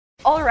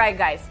Alright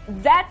guys,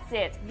 that's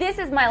it. This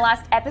is my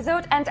last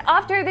episode and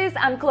after this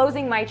I'm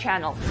closing my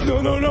channel. No,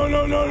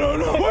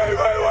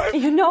 wait.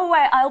 You know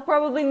why I'll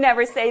probably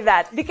never say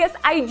that? Because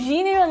I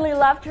genuinely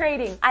love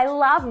trading. I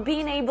love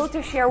being able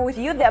to share with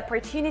you the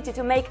opportunity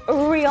to make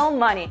real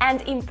money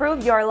and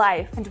improve your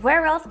life. And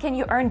where else can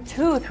you earn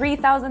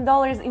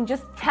 $2,000–$3,000 in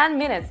just 10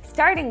 minutes,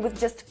 starting with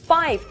just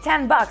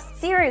 $5–10 bucks?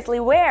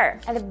 Seriously,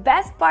 where? And the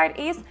best part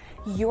is,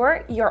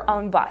 you're your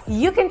own boss.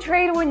 You can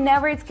trade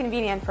whenever it's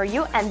convenient for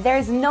you and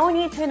there's no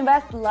need to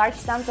invest large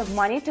sums of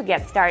money to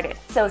get started.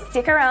 So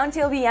stick around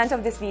till the end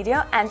of this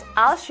video and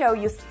I'll show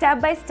you step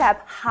by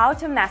step how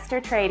to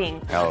master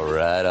trading.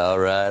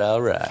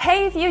 Alright.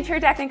 Hey future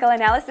technical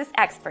analysis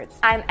experts,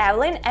 I'm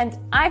Evelyn and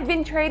I've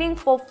been trading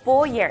for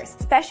 4 years,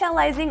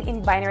 specializing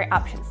in binary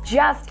options.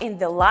 Just in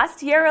the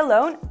last year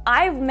alone,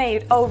 I've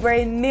made over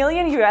 $1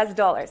 million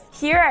US.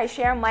 Here I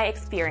share my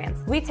experience.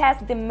 We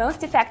test the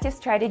most effective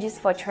strategies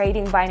for trading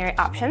binary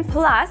options,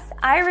 plus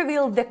I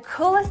reveal the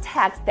coolest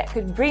hacks that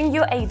could bring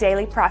you a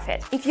daily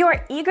profit. If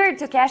you're eager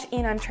to cash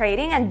in on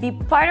trading and be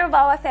part of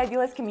our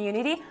fabulous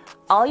community,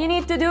 all you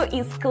need to do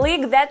is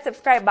click that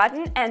subscribe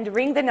button and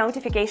ring the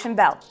notification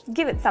bell.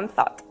 Give it some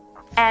thought.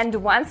 And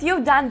once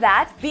you've done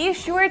that, be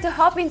sure to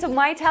hop into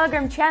my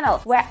Telegram channel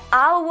where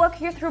I'll walk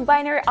you through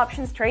binary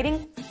options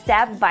trading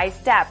step by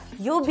step.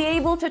 You'll be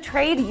able to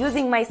trade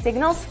using my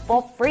signals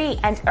for free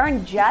and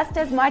earn just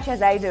as much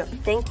as I do.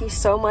 Thank you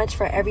so much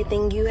for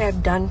everything you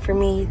have done for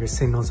me. Your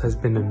signals has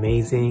been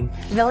amazing.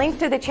 The link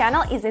to the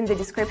channel is in the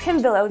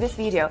description below this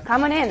video.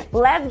 Come on in,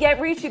 let's get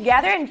rich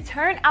together and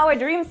turn our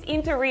dreams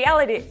into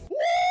reality.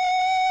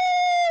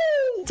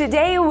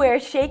 Today we're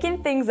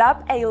shaking things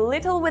up a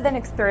little with an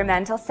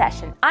experimental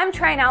session. I'm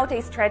trying out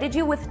a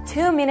strategy with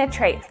 2-minute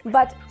trades,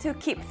 but to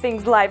keep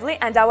things lively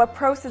and our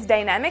process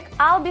dynamic,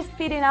 I'll be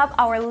speeding up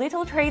our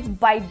little trades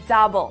by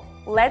double.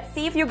 Let's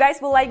see if you guys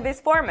will like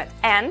this format.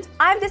 And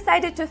I've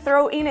decided to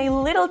throw in a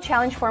little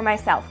challenge for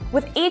myself.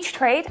 With each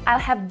trade, I'll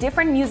have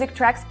different music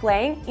tracks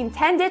playing,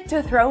 intended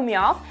to throw me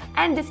off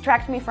and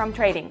distract me from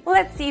trading.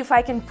 Let's see if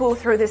I can pull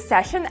through this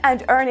session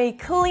and earn a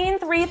clean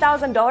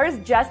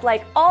 $3,000 just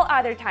like all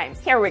other times.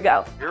 Here we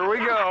go.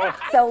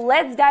 So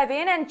let's dive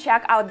in and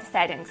check out the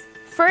settings.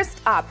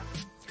 First up,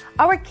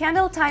 our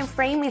candle time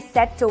frame is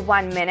set to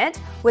 1 minute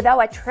with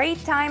our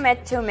trade time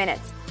at 2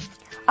 minutes.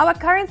 Our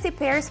currency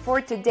pairs for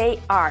today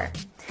are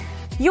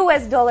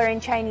US dollar and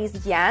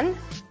Chinese yen,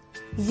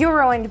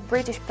 Euro and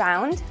British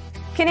pound,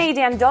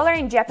 Canadian dollar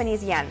and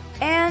Japanese yen,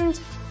 and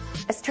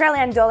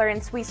Australian dollar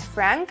and Swiss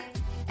franc.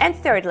 And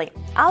thirdly,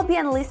 I'll be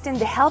enlisting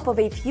the help of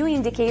a few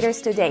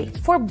indicators today.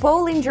 For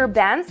Bollinger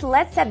Bands,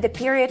 let's set the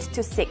period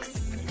to 6.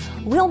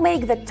 We'll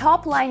make the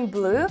top line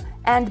blue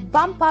and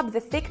bump up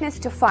the thickness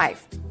to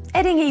 5,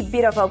 adding a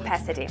bit of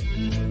opacity.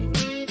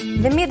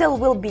 The middle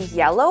will be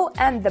yellow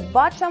and the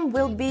bottom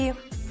will be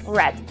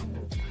red.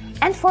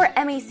 And for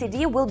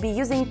MACD, we'll be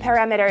using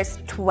parameters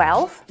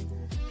 12,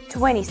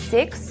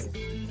 26,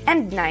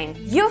 and 9.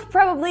 You've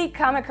probably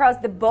come across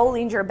the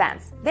Bollinger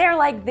Bands. They're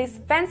like this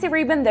fancy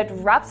ribbon that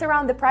wraps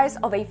around the price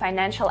of a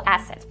financial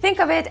asset. Think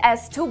of it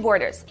as 2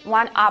 borders,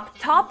 one up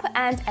top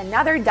and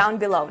another down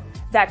below,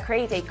 that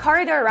create a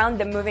corridor around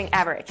the moving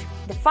average.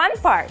 The fun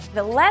part,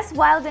 the less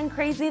wild and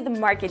crazy the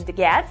market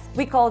gets,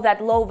 we call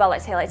that low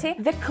volatility,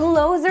 the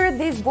closer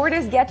these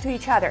borders get to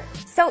each other.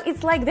 So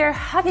it's like they're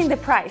hugging the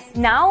price.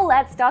 Now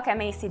let's talk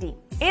MACD.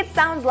 It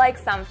sounds like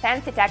some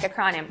fancy tech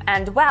acronym,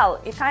 and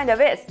well, it kind of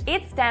is.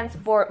 It stands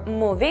for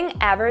Moving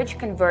Average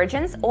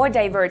Convergence or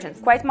Divergence.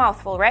 Quite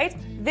mouthful, right?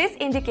 This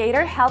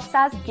indicator helps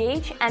us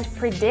gauge and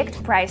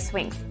predict price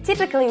swings.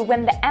 Typically,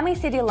 when the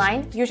MACD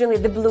line, usually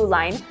the blue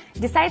line,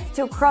 decides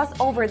to cross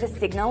over the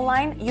signal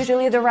line,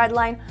 usually the red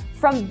line,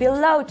 from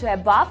below to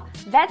above,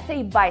 that's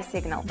a buy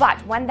signal.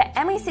 But when the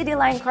MACD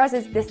line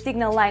crosses the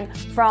signal line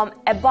from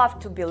above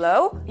to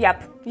below,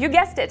 yep, you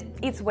guessed it,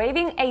 it's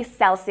waving a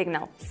sell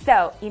signal.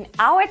 So, in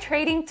our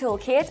trading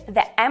toolkit,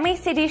 the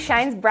MACD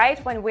shines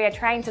bright when we are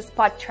trying to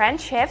spot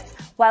trend shifts,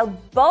 while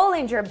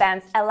Bollinger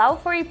Bands allow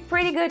for a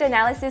pretty good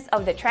analysis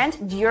of the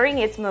trend during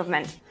its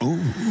movement. Ooh,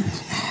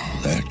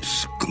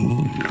 that's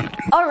good.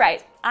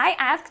 Alright, I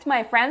asked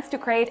my friends to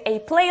create a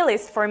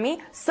playlist for me,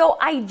 so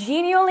I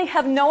genuinely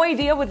have no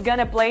idea what's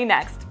gonna play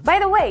next. By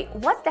the way,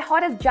 what's the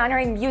hottest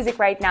genre in music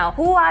right now?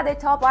 Who are the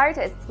top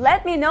artists?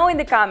 Let me know in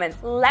the comments.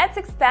 Let's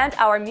expand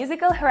our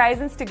musical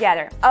horizons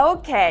together.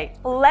 Okay,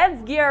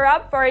 let's gear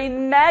up for a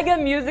mega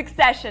music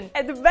session.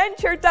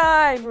 Adventure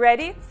time!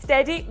 Ready,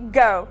 steady,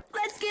 go!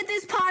 Let's get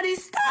this party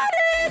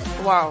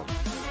started! Wow,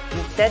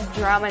 is that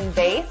drum and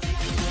bass?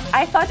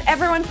 I thought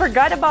everyone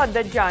forgot about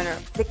that genre.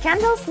 The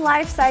candle's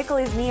life cycle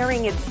is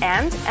nearing its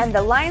end and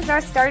the lines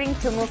are starting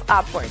to move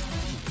upward.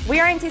 We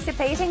are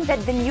anticipating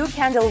that the new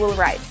candle will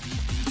rise.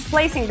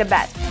 Placing the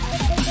bet.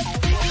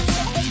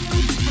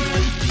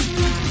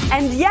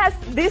 And yes,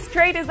 this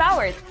trade is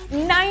ours.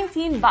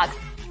 19 bucks.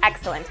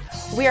 Excellent.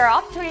 We are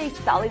off to a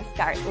solid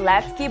start.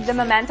 Let's keep the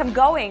momentum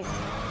going.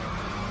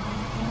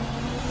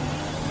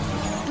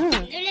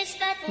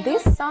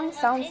 This song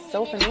sounds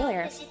so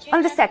familiar.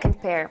 On the second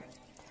pair,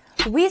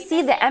 We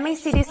see the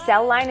MACD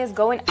sell line is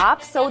going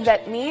up, so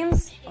that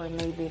means, or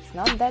maybe it's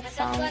not that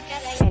song.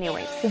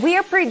 Anyways, we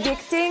are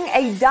predicting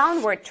a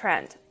downward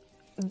trend.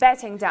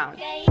 Betting down.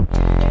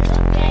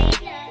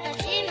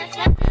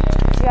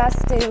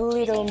 Just a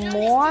little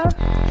more.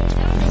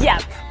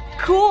 Yep.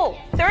 Cool!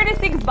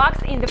 36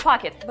 bucks in the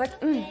pocket. But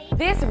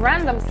these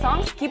random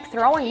songs keep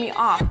throwing me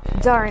off.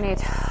 Darn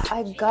it,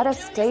 I gotta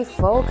stay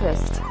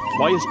focused.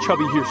 Why is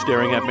Chubby here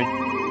staring at me?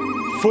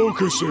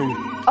 Focusing.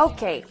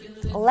 Okay,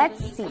 let's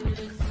see.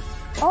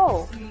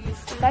 Oh,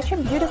 such a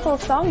beautiful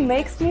song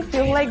makes me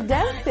feel like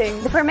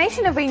dancing. The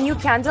formation of a new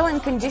candle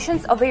and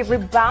conditions of a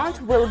rebound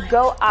will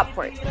go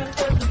upward.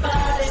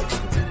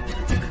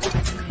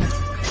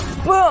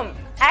 Boom!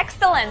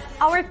 Excellent!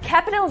 Our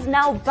capital is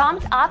now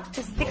bumped up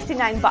to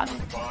 69 bucks.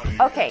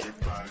 Okay,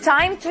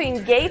 time to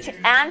engage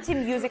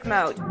anti-music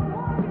mode.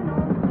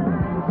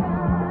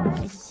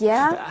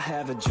 Yeah?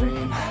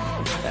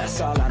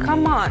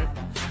 Come on.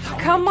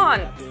 Come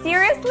on.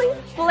 Seriously?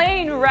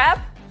 Playing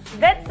rap?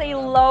 That's a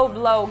low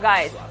blow,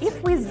 guys.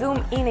 If we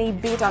zoom in a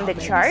bit on the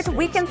chart,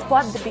 we can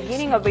spot the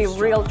beginning of a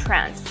real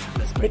trend.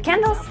 The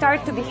candles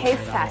start to behave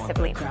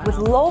passively, with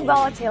low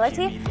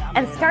volatility,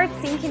 and start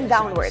sinking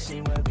downwards.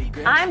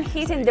 I'm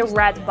hitting the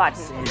red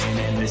button.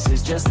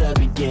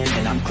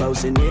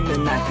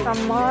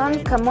 Come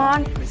on, come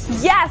on.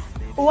 Yes!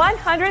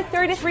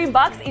 133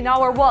 bucks in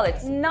our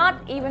wallet. Not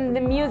even the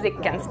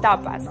music can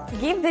stop us.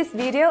 Give this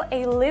video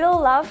a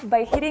little love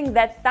by hitting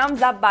that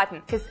thumbs up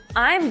button, because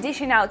I'm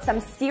dishing out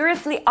some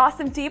seriously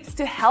awesome tips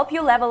to help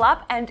you level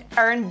up and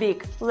earn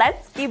big.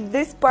 Let's keep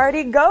this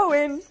party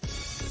going.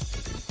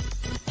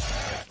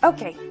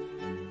 Okay,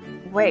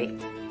 wait.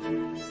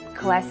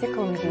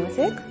 Classical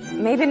music?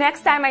 Maybe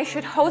next time I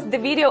should host the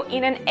video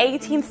in an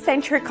 18th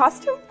century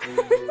costume?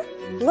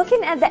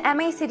 Looking at the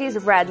MACD's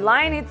red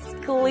line, it's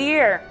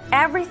clear.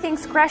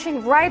 Everything's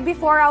crashing right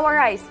before our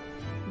eyes.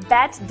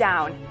 Bet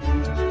down.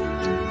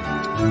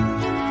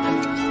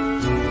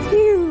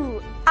 Phew!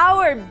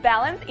 Our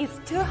balance is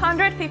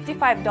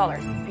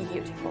 $255.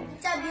 Beautiful.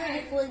 It's a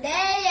beautiful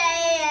day.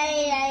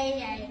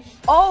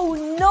 Oh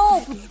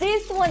no!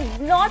 This one's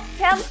not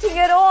tempting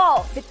at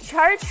all! The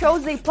chart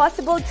shows a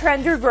possible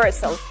trend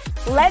reversal.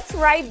 Let's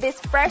ride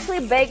this freshly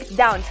baked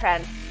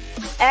downtrend.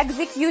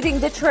 Executing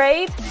the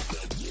trade.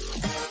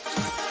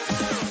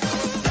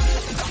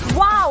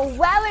 Wow!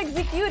 Well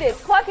executed!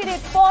 Pocketed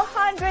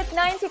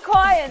 490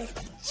 coins!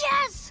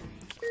 Yes!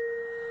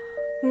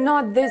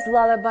 Not this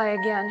lullaby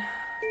again.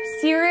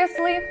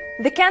 Seriously?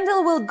 The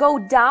candle will go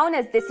down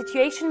as the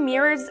situation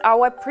mirrors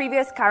our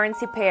previous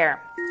currency pair.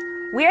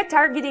 We are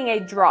targeting a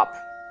drop.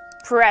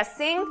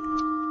 Pressing.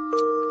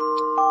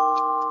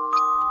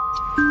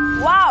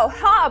 Wow,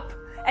 up!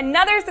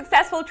 Another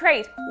successful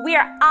trade. We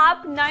are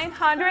up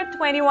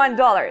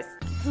 $921.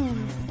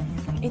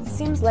 It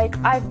seems like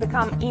I've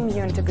become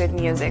immune to good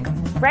music.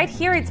 Right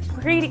here, it's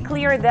pretty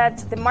clear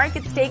that the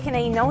market's taken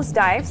a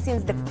nosedive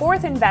since the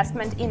fourth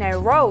investment in a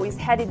row is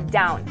headed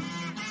down.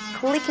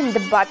 Clicking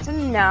the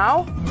button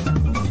now.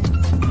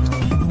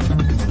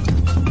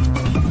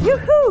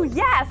 Yoo-hoo!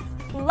 Yes!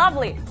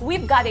 Lovely!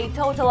 We've got a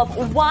total of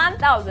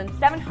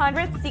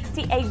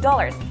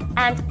 $1,768,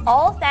 and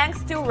all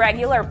thanks to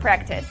regular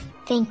practice.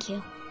 Thank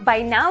you.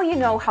 By now you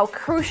know how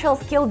crucial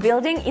skill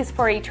building is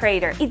for a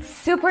trader. It's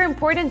super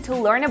important to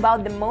learn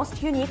about the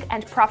most unique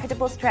and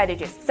profitable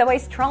strategies, so I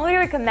strongly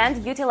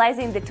recommend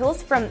utilizing the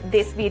tools from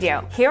this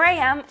video. Here I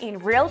am in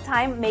real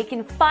time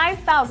making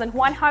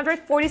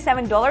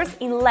 $5,147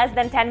 in less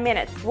than 10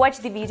 minutes. Watch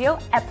the video,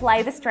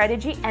 apply the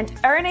strategy, and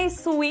earn a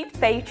sweet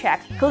paycheck.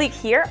 Click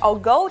here or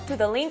go to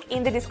the link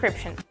in the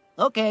description.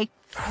 Okay.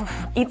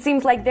 It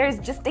seems like there's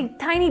just a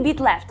tiny bit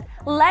left.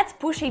 Let's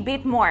push a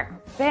bit more.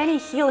 Benny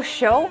Hill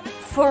show?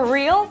 For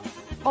real?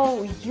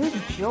 Oh, you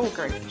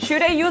jokers.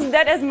 Should I use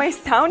that as my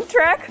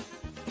soundtrack?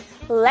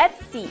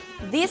 Let's see.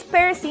 This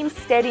pair seems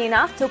steady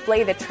enough to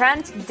play the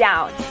trend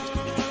down.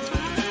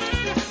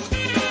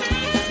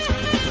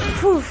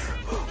 Whew.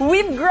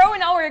 We've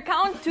grown our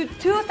account to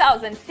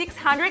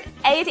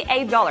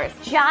 $2,688.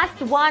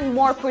 Just one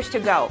more push to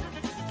go.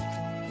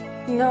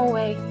 No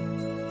way.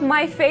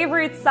 My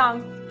favorite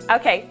song.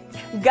 Okay,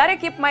 gotta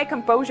keep my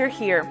composure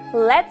here.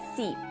 Let's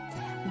see.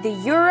 The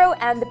euro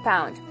and the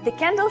pound. The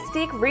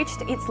candlestick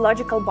reached its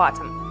logical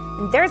bottom,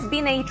 and there's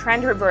been a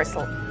trend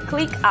reversal.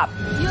 Click up.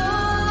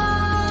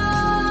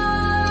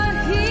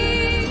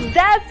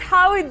 That's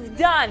how it's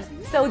done.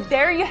 So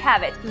there you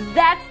have it.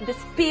 That's the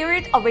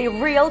spirit of a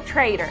real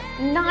trader.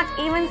 Not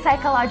even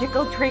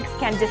psychological tricks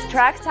can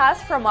distract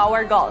us from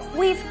our goals.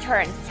 We've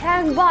turned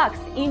 10 bucks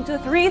into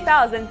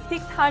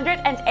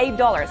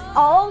 $3,608,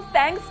 all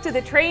thanks to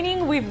the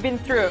training we've been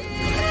through.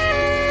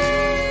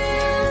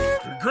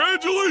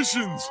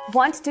 Congratulations!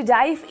 Want to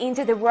dive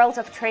into the world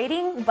of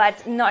trading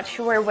but not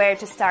sure where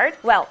to start?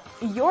 Well,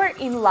 you're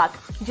in luck.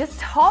 Just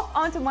hop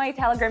onto my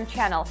Telegram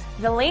channel.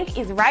 The link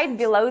is right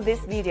below this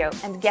video.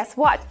 And guess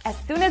what? As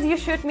soon as you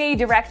shoot me a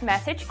direct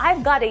message,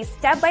 I've got a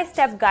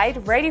step-by-step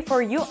guide ready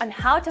for you on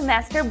how to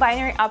master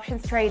binary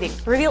options trading.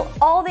 Reveal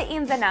all the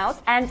ins and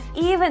outs and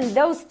even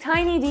those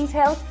tiny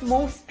details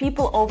most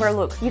people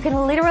overlook. You can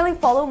literally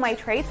follow my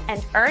trades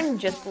and earn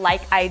just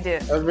like I do.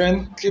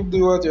 Evelyn, keep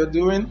doing what you're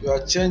doing. You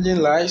are changing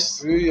lives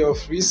through your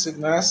free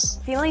signals.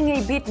 Feeling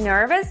a bit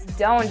nervous?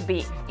 Don't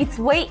be. It's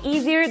way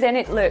easier than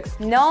it looks.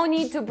 No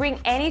need to bring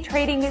any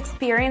trading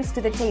experience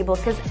to the table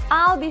because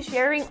I'll be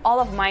sharing all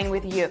of mine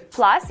with you.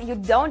 Plus, you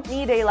don't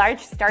need a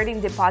large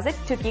starting deposit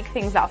to kick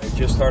things off. I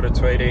just started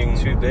trading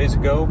 2 days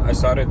ago. I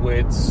started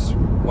with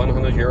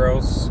 100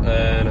 euros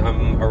and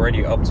I'm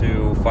already up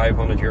to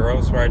 500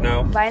 euros right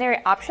now.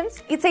 Binary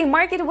options? It's a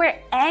market where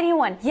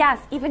anyone, yes,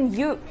 even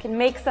you, can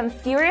make some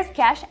serious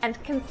cash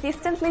and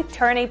consistently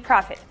turn a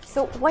profit.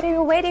 So what are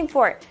you waiting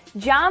for?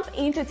 Jump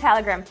into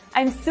Telegram.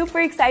 I'm super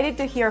excited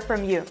to hear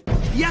from you.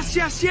 Yes,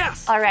 yes,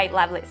 yes! All right,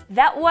 lovelies,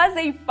 that was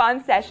a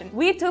fun session.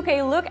 We took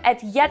a look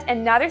at yet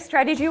another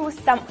strategy with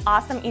some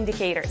awesome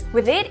indicators.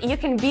 With it, you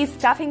can be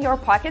stuffing your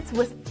pockets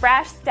with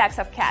fresh stacks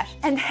of cash.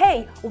 And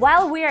hey,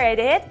 while we're at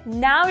it,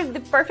 now is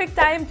the perfect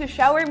time to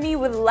shower me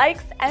with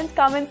likes and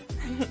comments.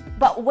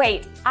 But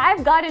wait,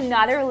 I've got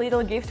another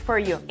little gift for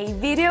you. A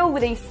video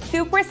with a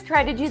super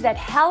strategy that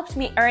helped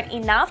me earn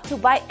enough to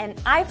buy an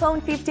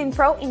iPhone 15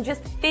 Pro in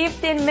just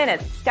 15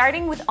 minutes,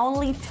 starting with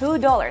only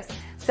 $2.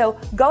 So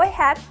go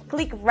ahead,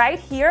 click right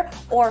here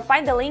or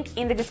find the link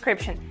in the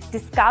description.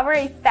 Discover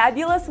a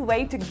fabulous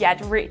way to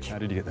get rich. How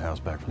did you get the house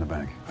back from the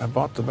bank? I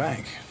bought the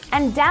bank.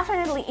 And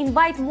definitely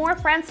invite more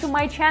friends to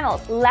my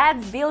channels.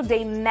 Let's build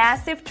a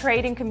massive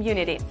trading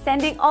community.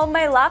 Sending all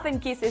my love and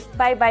kisses.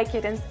 Bye bye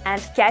kittens,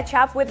 and catch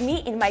up with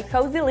me in my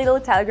cozy little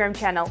Telegram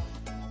channel.